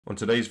On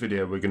today's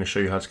video we're going to show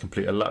you how to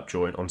complete a lap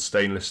joint on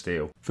stainless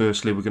steel.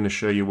 Firstly we're going to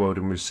show you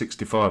welding with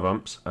 65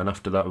 amps and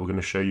after that we're going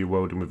to show you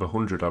welding with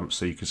 100 amps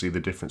so you can see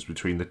the difference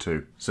between the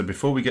two. So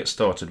before we get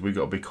started we've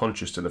got to be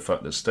conscious to the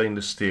fact that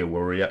stainless steel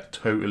will react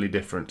totally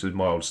different to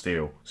mild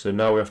steel. So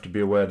now we have to be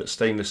aware that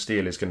stainless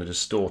steel is going to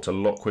distort a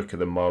lot quicker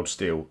than mild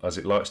steel as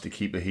it likes to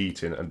keep the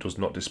heat in and does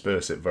not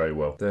disperse it very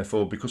well.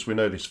 Therefore, because we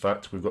know this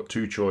fact, we've got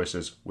two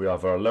choices. We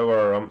either lower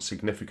our amps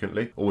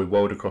significantly or we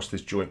weld across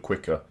this joint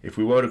quicker. If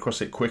we weld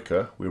across it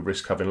quicker, we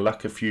risk having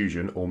lack of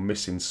fusion or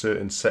missing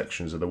certain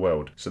sections of the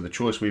weld. So the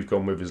choice we've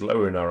gone with is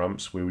lowering our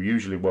amps. We will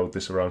usually weld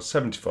this around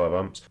 75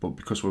 amps, but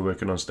because we're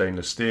working on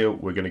stainless steel,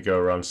 we're going to go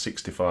around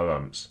 65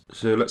 amps.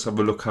 So let's have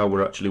a look how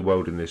we're actually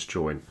welding this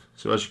joint.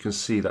 So as you can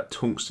see, that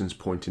tungsten's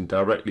pointing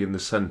directly in the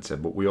centre,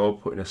 but we are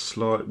putting a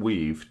slight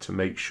weave to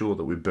make sure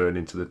that we burn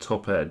into the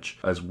top edge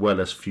as well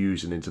as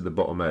fusing into the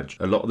bottom edge.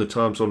 A lot of the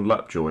times on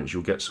lap joints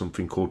you'll get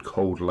something called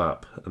cold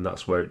lap, and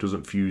that's where it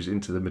doesn't fuse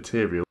into the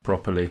material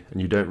properly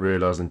and you don't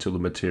realise until the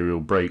material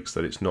breaks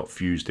that it's not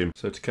fused in.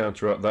 So to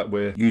counteract that,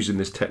 we're using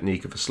this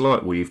technique of a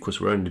slight weave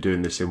because we're only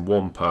doing this in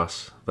one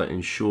pass. That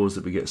ensures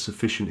that we get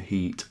sufficient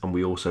heat and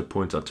we also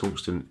point our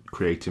tungsten,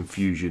 creating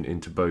fusion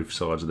into both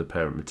sides of the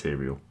parent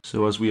material.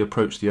 So as we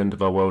approach the end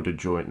of our welded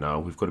joint now,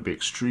 we've got to be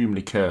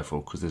extremely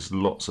careful because there's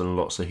lots and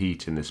lots of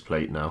heat in this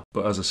plate now.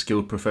 But as a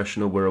skilled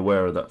professional we're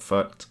aware of that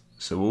fact,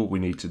 so all we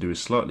need to do is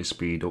slightly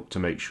speed up to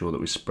make sure that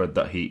we spread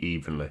that heat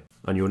evenly.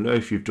 And you'll know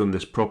if you've done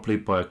this properly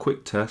by a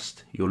quick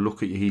test. You'll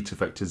look at your heat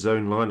affected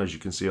zone line as you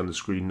can see on the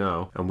screen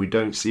now, and we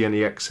don't see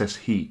any excess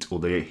heat or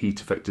the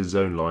heat affected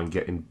zone line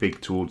getting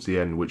big towards the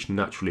end, which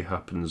naturally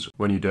happens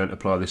when you don't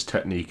apply this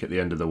technique at the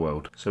end of the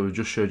weld. So we've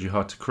just showed you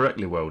how to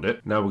correctly weld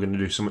it. Now we're going to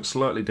do something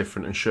slightly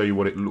different and show you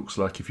what it looks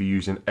like if you're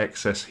using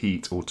excess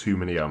heat or too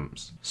many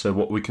amps. So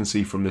what we can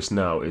see from this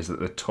now is that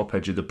the top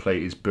edge of the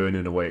plate is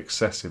burning away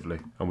excessively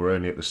and we're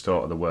only at the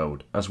start of the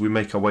weld. As we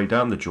make our way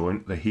down the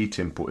joint, the heat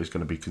input is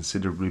going to be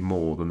considerably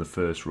more than the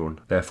first run.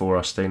 Therefore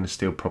our stainless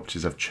steel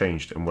properties have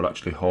changed and will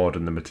actually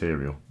harden the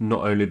material.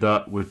 Not only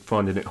that, we're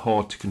finding it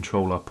hard to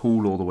control our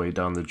pool all the way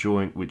down the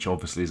joint, which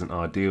obviously isn't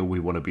ideal. We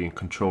want to be in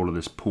control of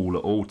this pool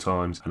at all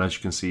times, and as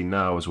you can see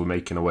now as we're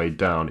making our way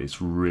down, it's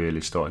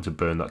really starting to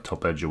burn that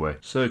top edge away.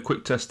 So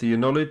quick test of your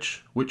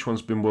knowledge, which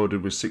one's been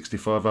welded with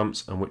 65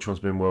 amps and which one's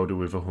been welded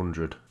with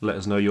 100? Let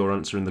us know your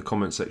answer in the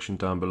comment section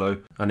down below,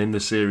 and in the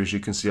series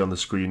you can see on the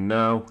screen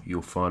now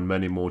you'll find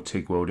many more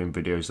TIG welding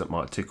videos that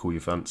might tickle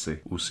your fancy.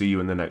 We'll see you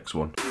in the next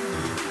one.